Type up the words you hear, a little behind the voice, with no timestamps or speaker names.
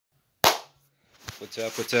What's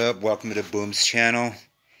up? What's up? Welcome to Boome's channel.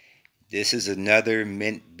 This is another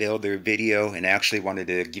Mint Builder video, and I actually wanted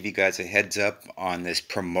to give you guys a heads up on this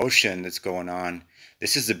promotion that's going on.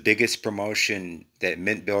 This is the biggest promotion that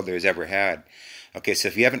Mint Builder has ever had. Okay, so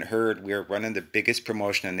if you haven't heard, we're running the biggest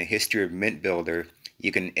promotion in the history of Mint Builder.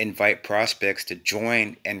 You can invite prospects to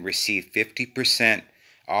join and receive 50%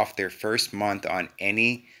 off their first month on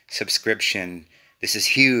any subscription. This is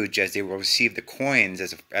huge, as they will receive the coins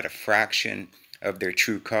at a fraction of their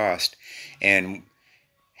true cost. And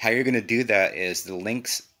how you're going to do that is the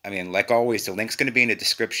links, like always, the link's going to be in the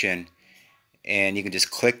description, and you can just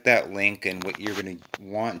click that link, and what you're going to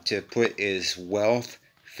want to put is wealth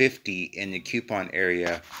 50 in the coupon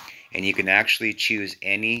area, and you can actually choose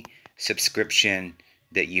any subscription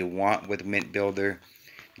that you want with Mint Builder.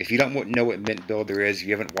 If you don't know what Mint Builder is, if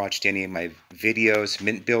you haven't watched any of my videos,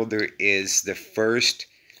 Mint Builder is the first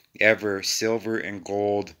ever silver and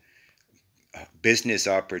gold business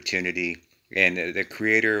opportunity, and the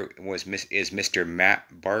creator is Mr. Matt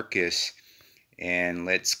Barkus. And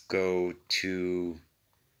let's go to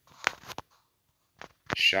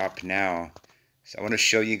shop now. So I want to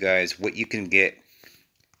show you guys what you can get.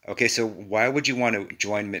 Okay, so why would you want to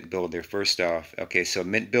join Mint Builder? First off, okay, so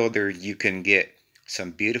Mint Builder, you can get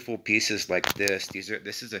some beautiful pieces like this.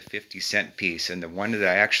 This is a 50-cent piece, and the one that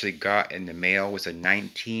I actually got in the mail was a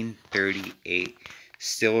 1938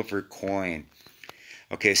 silver coin.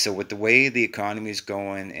 Okay, so with the way the economy is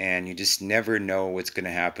going, and you just never know what's going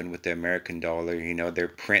to happen with the American dollar. You know, they're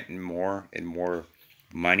printing more and more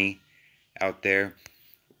money out there.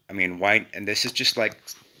 Why? And this is just like,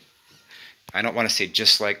 I don't want to say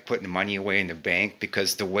just like putting money away in the bank,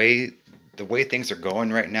 because the way things are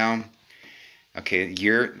going right now, okay,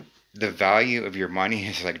 the value of your money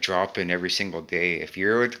is like dropping every single day. If you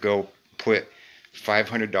were to go put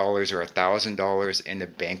 $500 or $1,000 in the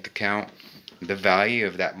bank account, the value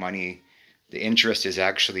of that money, the interest is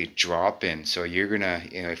actually dropping. So you're gonna,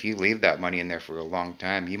 if you leave that money in there for a long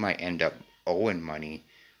time, you might end up owing money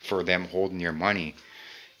for them holding your money,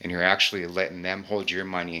 and you're actually letting them hold your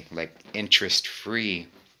money like interest free.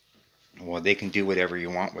 Well, they can do whatever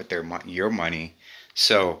you want with your money.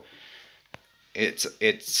 So it's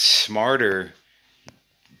smarter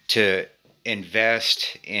to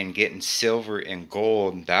invest in getting silver and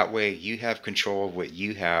gold. That way you have control of what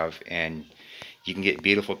you have, and you can get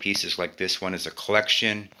beautiful pieces like this one is a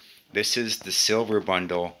collection. This is the silver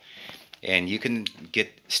bundle, and you can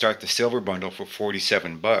start the silver bundle for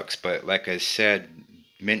 47 bucks. But like I said,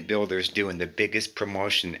 Mint Builder's doing the biggest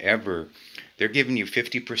promotion ever. They're giving you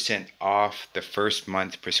 50% off the first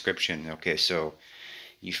month prescription. Okay, so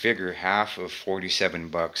you figure half of 47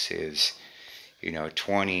 bucks is,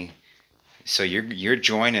 20. So you're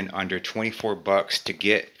joining under 24 bucks to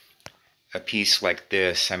get a piece like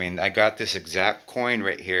this. I got this exact coin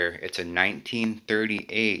right here. It's a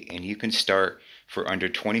 1938, and you can start for under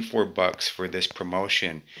 24 bucks for this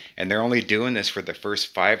promotion. And they're only doing this for the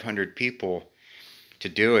first 500 people to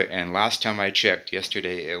do it. And last time I checked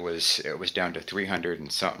yesterday, it was down to 300 and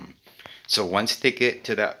something. So once they get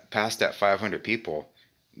to past that 500 people,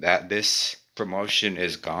 this promotion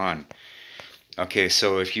is gone. Okay,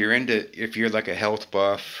 so if you're like a health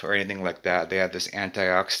buff or anything like that, they have this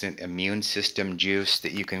antioxidant immune system juice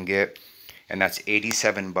that you can get, and that's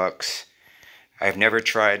 87 bucks. I've never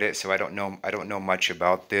tried it, so I don't know much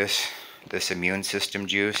about this immune system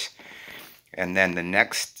juice. And then the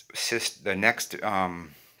next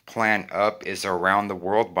plan up is Around the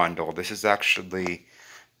World bundle. This is actually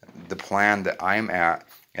the plan that I'm at,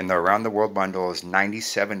 and the Around the World bundle is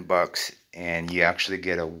 97 bucks, and you actually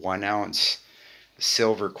get a 1 ounce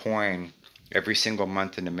silver coin every single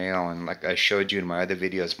month in the mail. And like I showed you in my other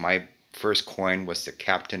videos, my first coin was the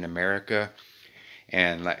Captain America,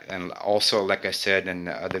 and also, like I said in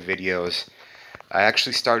the other videos, I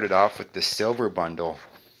actually started off with the silver bundle,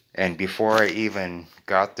 and before I even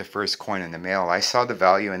got the first coin in the mail, I saw the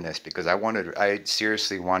value in this, because I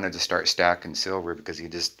seriously wanted to start stacking silver, because I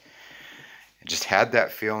just had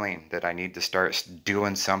that feeling that I need to start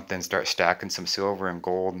doing something, start stacking some silver and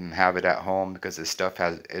gold and have it at home, because this stuff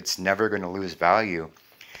it's never going to lose value.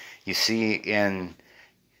 You see in,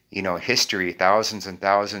 history, thousands and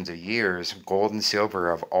thousands of years, gold and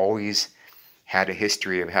silver have always had a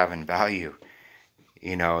history of having value.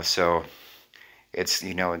 So it's,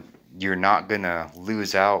 you're not going to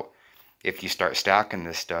lose out if you start stacking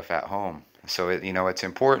this stuff at home. So it's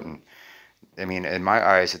important. In my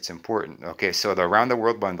eyes, it's important. Okay, so the Around the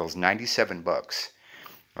World bundle is 97 bucks.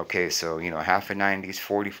 Okay, so, half of 90 is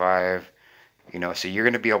 45. So you're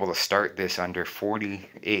going to be able to start this under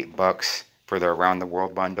 48 bucks for the Around the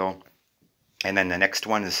World bundle. And then the next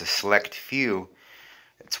one is a select few.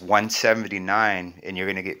 it's $179, and you're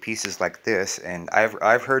gonna get pieces like this. And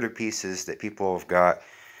I've heard of pieces that people have got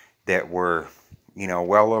that were, you know,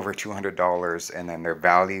 well over $200, and then their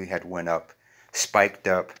value had went up, spiked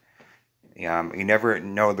up. You never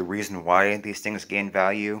know the reason why these things gain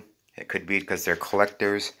value. It could be because they're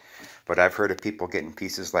collectors, but I've heard of people getting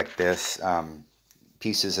pieces like this,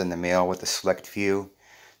 pieces in the mail with a select few,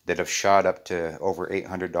 that have shot up to over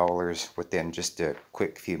 $800 within just a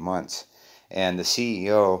quick few months. And the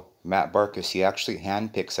CEO, Matt Barkus, he actually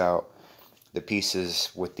handpicks out the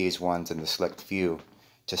pieces with these ones in the select few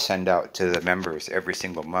to send out to the members every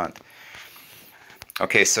single month.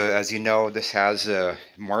 Okay, so as you know, this has a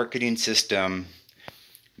marketing system.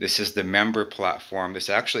 This is the member platform. This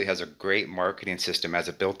actually has a great marketing system, has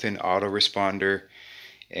a built-in autoresponder,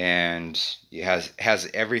 and it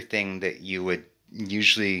has everything that you would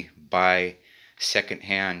usually buy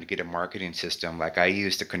secondhand to get a marketing system. Like I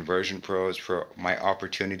use the Conversion Pros for my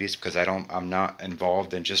opportunities because I'm not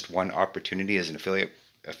involved in just one opportunity as an affiliate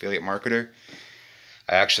marketer.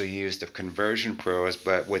 I actually use the Conversion Pros,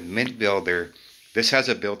 but with MintBuilder, this has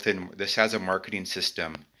a marketing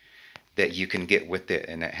system that you can get with it,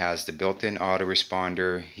 and it has the built-in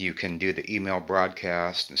autoresponder. You can do the email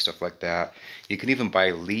broadcast and stuff like that. You can even buy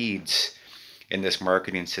leads in this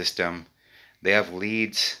marketing system. They have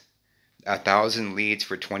leads, 1,000 leads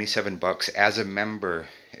for $27 as a member.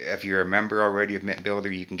 If you're a member already of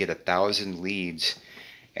MintBuilder, you can get 1,000 leads,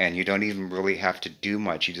 and you don't even really have to do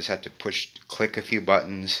much. You just have to click a few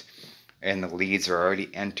buttons, and the leads are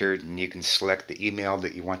already entered, and you can select the email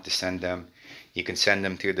that you want to send them. You can send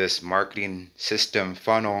them through this marketing system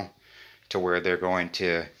funnel to where they're going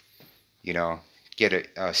to, you know, get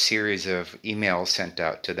a series of emails sent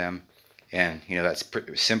out to them, and you know, that's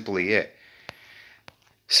simply it.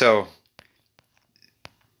 So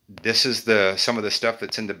this is some of the stuff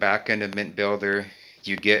that's in the back end of MintBuilder.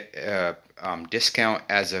 You get a discount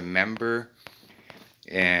as a member,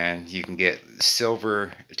 and you can get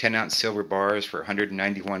 10-ounce silver bars for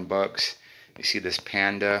 $191. You see this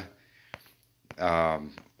panda.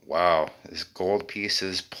 Wow, this gold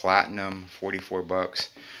pieces, platinum, $44.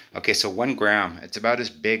 Okay, so 1 gram, it's about as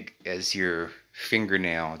big as your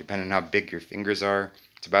fingernail, depending on how big your fingers are.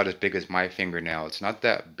 It's about as big as my fingernail. It's not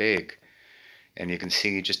that big. And you can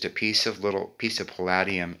see just a little piece of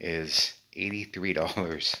palladium is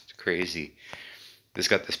 $83. It's crazy. This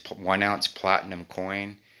got this 1 ounce platinum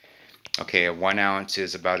coin. Okay, a 1 ounce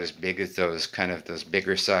is about as big as those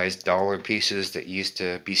bigger sized dollar pieces that used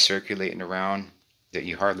to be circulating around that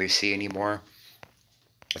you hardly see anymore.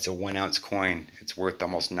 It's a 1 ounce coin. It's worth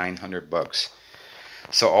almost $900.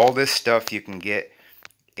 So all this stuff you can get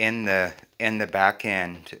in the back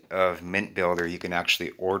end of MintBuilder. You can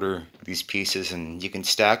actually order these pieces, and you can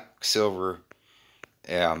stack silver,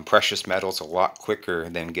 precious metals a lot quicker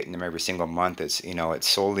than getting them every single month. It's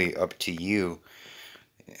solely up to you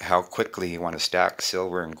how quickly you want to stack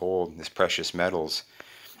silver and gold, these precious metals.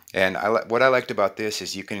 And what I liked about this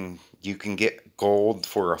is you can get gold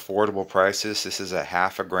for affordable prices. This is a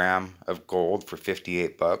 1/2 gram of gold for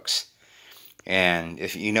 $58. And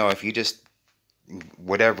if you just,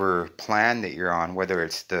 whatever plan that you're on, whether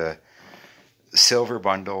it's the silver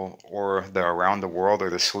bundle or the around the world or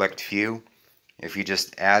the select few, if you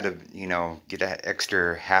just add get an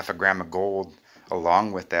extra 1/2 gram of gold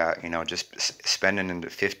along with that, just spending into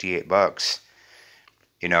 $58,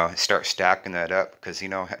 start stacking that up, because you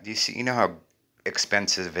know how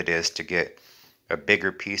expensive it is to get a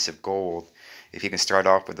bigger piece of gold. If you can start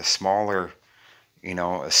off with a smaller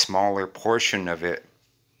portion of it,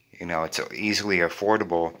 it's easily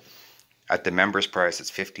affordable. At the members price,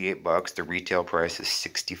 it's $58. The retail price is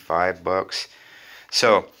 $65.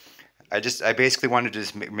 So I basically wanted to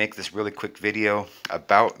just make this really quick video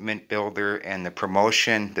about MintBuilder and the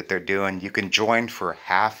promotion that they're doing. You can join for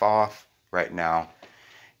half off right now,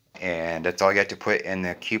 and that's all you have to put in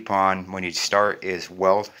the coupon when you start is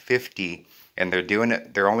Wealth50, and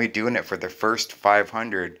they're only doing it for the first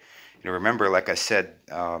 500. Remember, like I said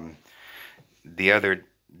the other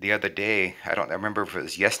day, I remember if it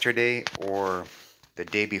was yesterday or the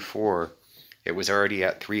day before, it was already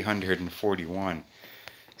at 341.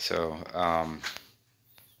 So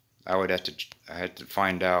I had to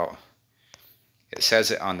find out. It says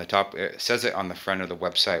it on the top. It says it on the front of the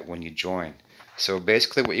website when you join. So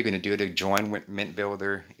basically, what you're going to do to join with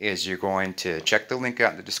MintBuilder is you're going to check the link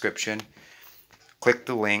out in the description, click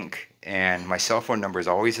the link, and my cell phone number is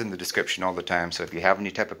always in the description all the time. So if you have any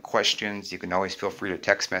type of questions, you can always feel free to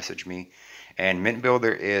text message me. And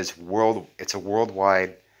MintBuilder is it's a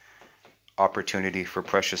worldwide opportunity for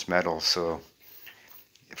precious metals. So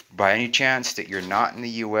if by any chance that you're not in the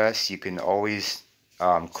US, you can always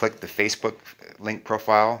click the Facebook link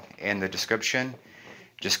profile in the description.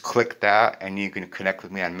 Just click that and you can connect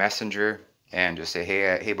with me on Messenger and just say,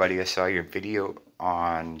 hey buddy, I saw your video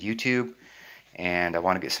on YouTube and I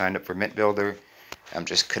want to get signed up for MintBuilder. I'm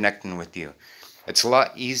just connecting with you. It's a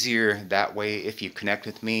lot easier that way if you connect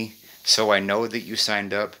with me, so I know that you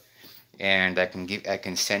signed up, and I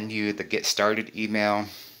can send you the get started email,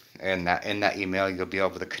 and in that email you'll be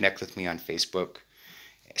able to connect with me on Facebook,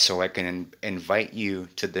 so I can invite you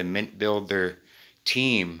to the MintBuilder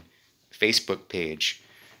team Facebook page.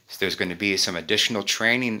 So there's going to be some additional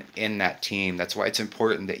training in that team. That's why it's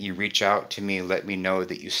important that you reach out to me, let me know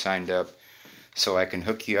that you signed up, so I can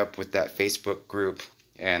hook you up with that Facebook group.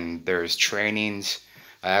 And there's trainings.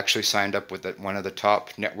 I actually signed up with one of the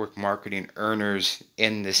top network marketing earners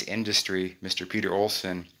in this industry, Mr. Peter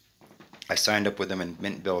Olson. I signed up with him in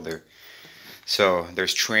MintBuilder. So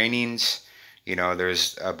there's trainings,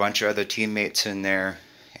 there's a bunch of other teammates in there,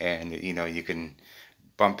 and you can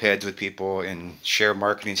bump heads with people and share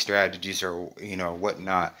marketing strategies or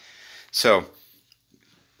whatnot. So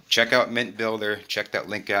check out MintBuilder, check that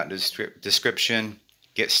link out in the description,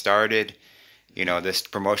 get started. This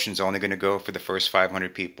promotion is only going to go for the first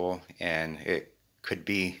 500 people, and it could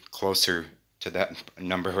be closer to that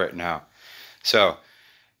number right now. So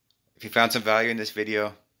if you found some value in this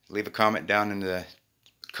video, leave a comment down in the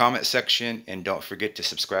comment section, and don't forget to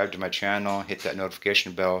subscribe to my channel. Hit that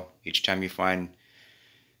notification bell each time I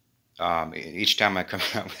come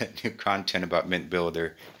out with new content about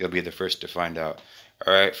MintBuilder. You'll be the first to find out.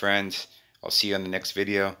 Alright friends, I'll see you on the next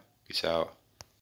video. Peace out.